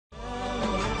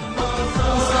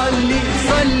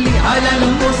صلي على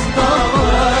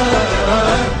المصطفى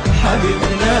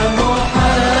حبيبنا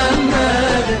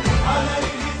محمد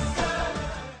عليه السلام.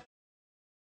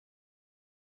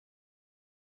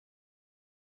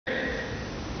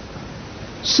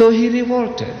 So he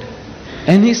revolted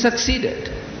and he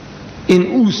succeeded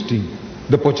in ousting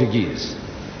the Portuguese.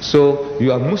 So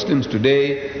you are Muslims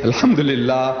today,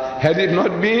 alhamdulillah. Had it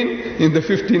not been in the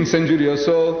 15th century or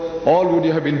so, all would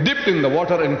have been dipped in the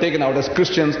water and taken out as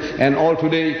Christians, and all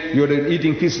today you are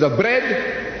eating pieces of bread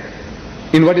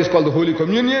in what is called the Holy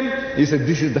Communion. He said,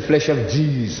 this is the flesh of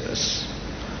Jesus.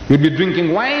 You'd be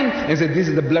drinking wine and said, this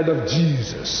is the blood of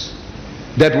Jesus.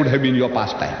 That would have been your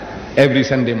pastime every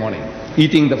Sunday morning,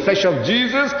 eating the flesh of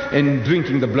Jesus and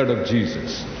drinking the blood of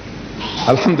Jesus.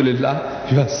 Alhamdulillah,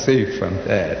 you are safe from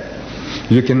that.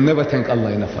 You can never thank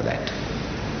Allah enough for that.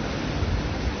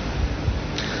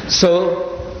 So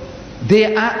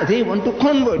they want to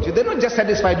convert you. They're not just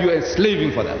satisfied you are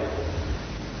slaving for them.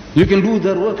 You can do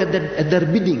their work at their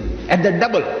bidding, at the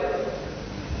double.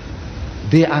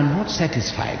 They are not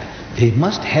satisfied. They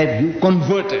must have you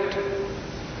converted.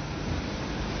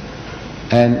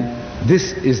 And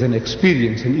this is an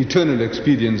experience, an eternal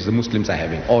experience the Muslims are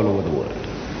having all over the world.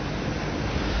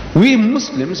 We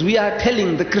Muslims, we are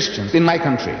telling the Christians in my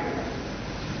country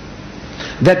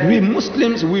that we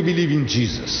Muslims, we believe in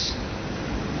Jesus.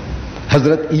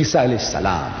 Hazrat Isa alayhi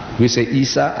salam. We say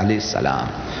Isa alayhi salam.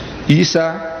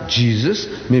 Isa,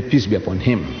 Jesus, may peace be upon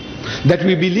him. That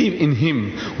we believe in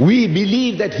him. We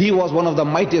believe that he was one of the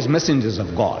mightiest messengers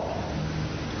of God.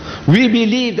 We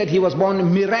believe that he was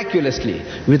born miraculously,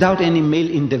 without any male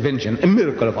intervention, a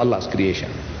miracle of Allah's creation.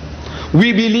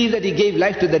 We believe that he gave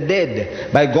life to the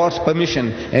dead by God's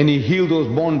permission, and he healed those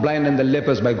born blind and the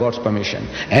lepers by God's permission.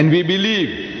 And we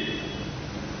believe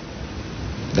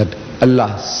that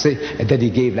Allah that he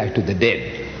gave life to the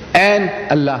dead,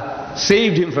 and Allah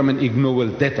saved him from an ignoble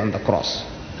death on the cross.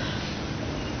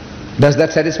 Does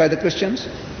that satisfy the Christians?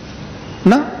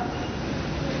 No.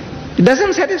 It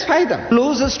doesn't satisfy them.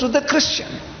 Closest to the Christian.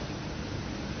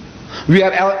 We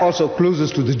are also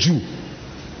closest to the Jew.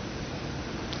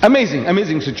 Amazing,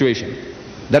 amazing situation.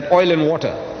 That oil and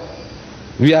water.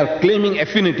 We are claiming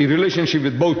affinity, relationship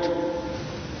with both.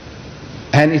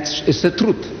 And it's the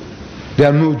truth. There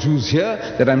are no Jews here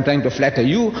that I'm trying to flatter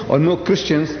you, or no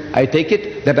Christians, I take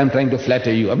it, that I'm trying to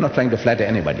flatter you. I'm not trying to flatter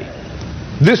anybody.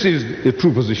 This is the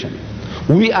true position.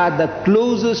 We are the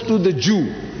closest to the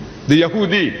Jew, the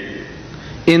Yahudi,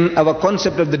 in our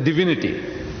concept of the divinity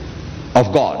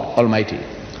of God Almighty.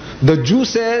 The Jew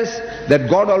says that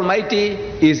God Almighty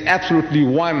is absolutely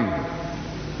one.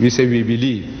 We say we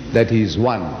believe that he is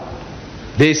one.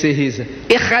 They say he is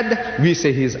Echad, we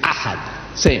say he is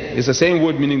Ahad. Same. It's the same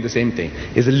word meaning the same thing.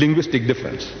 It's a linguistic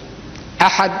difference.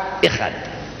 Ahad,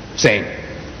 Echad. Same.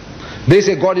 They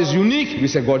say God is unique, we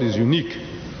say God is unique.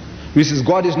 We say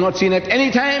God is not seen at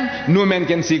any time, no man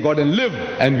can see God and live,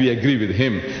 and we agree with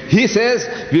him. He says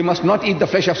we must not eat the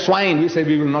flesh of swine, we say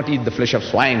we will not eat the flesh of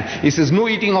swine. He says no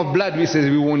eating of blood, we say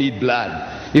we won't eat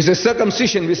blood. He says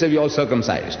circumcision, we say we all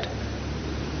circumcised.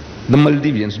 The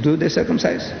Maldivians, do they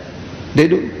circumcise? They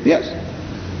do, yes.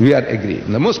 We are agreed.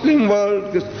 In the Muslim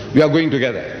world, we are going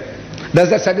together. Does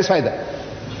that satisfy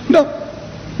them? No,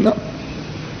 no.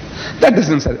 That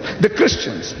doesn't satisfy. The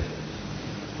Christians,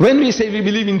 when we say we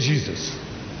believe in Jesus,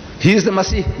 he is the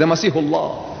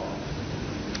Masihullah,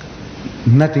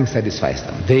 nothing satisfies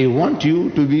them. They want you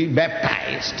to be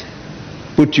baptized,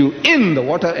 put you in the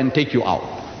water and take you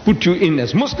out, put you in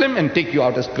as Muslim and take you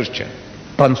out as Christian.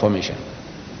 Transformation.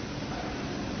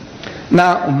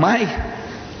 Now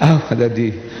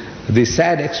the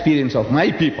sad experience of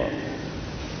my people,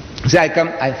 see,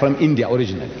 I from India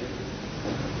originally.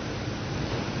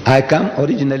 I come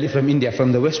originally from India,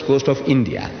 from the west coast of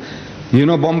India. You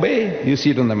know Bombay? You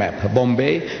see it on the map.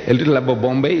 Bombay, a little above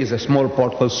Bombay is a small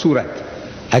port called Surat.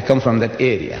 I come from that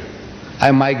area.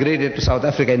 I migrated to South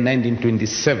Africa in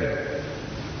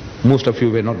 1927. Most of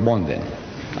you were not born then.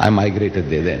 I migrated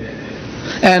there then.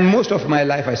 And most of my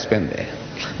life I spent there.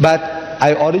 But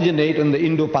I originate on the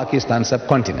Indo-Pakistan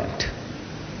subcontinent.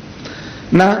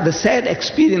 Now the sad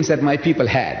experience that my people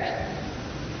had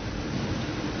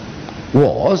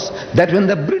was that when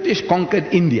the British conquered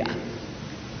India,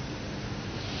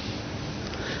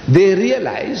 they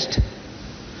realized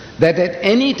that at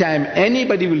any time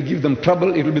anybody will give them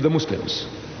trouble, it will be the Muslims.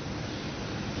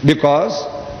 Because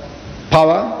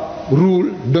power,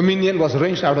 rule, dominion was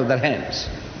wrenched out of their hands.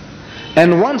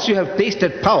 And once you have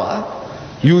tasted power,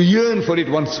 you yearn for it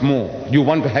once more. You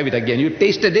want to have it again. You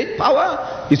tasted it,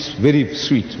 power, it's very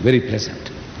sweet, very pleasant.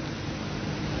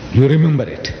 You remember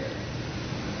it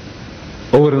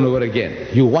over and over again.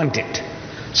 You want it.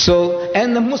 So,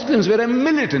 and the Muslims were a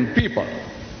militant people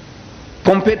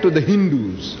compared to the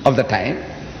Hindus of the time.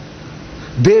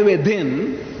 They were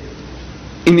then,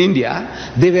 in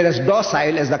India, they were as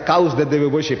docile as the cows that they were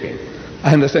worshipping.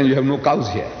 I understand you have no cows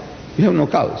here. You have no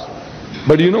cows.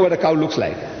 But you know what a cow looks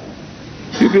like.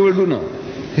 You people do know.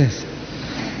 Yes.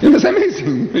 It's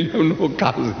amazing. You have no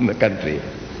cows in the country.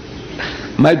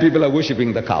 My people are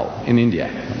worshipping the cow in India.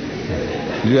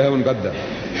 You haven't got them.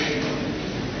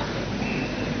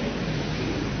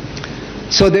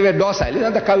 So they were docile. You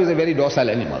know, the cow is a very docile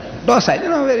animal. Docile, you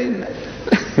know, very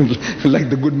like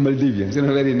the good Maldivians, you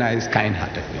know, very nice,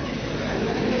 kind-hearted.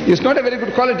 It's not a very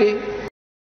good quality.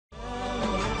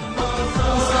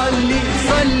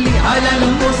 صلي على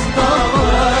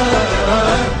المصطفى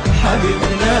حبيب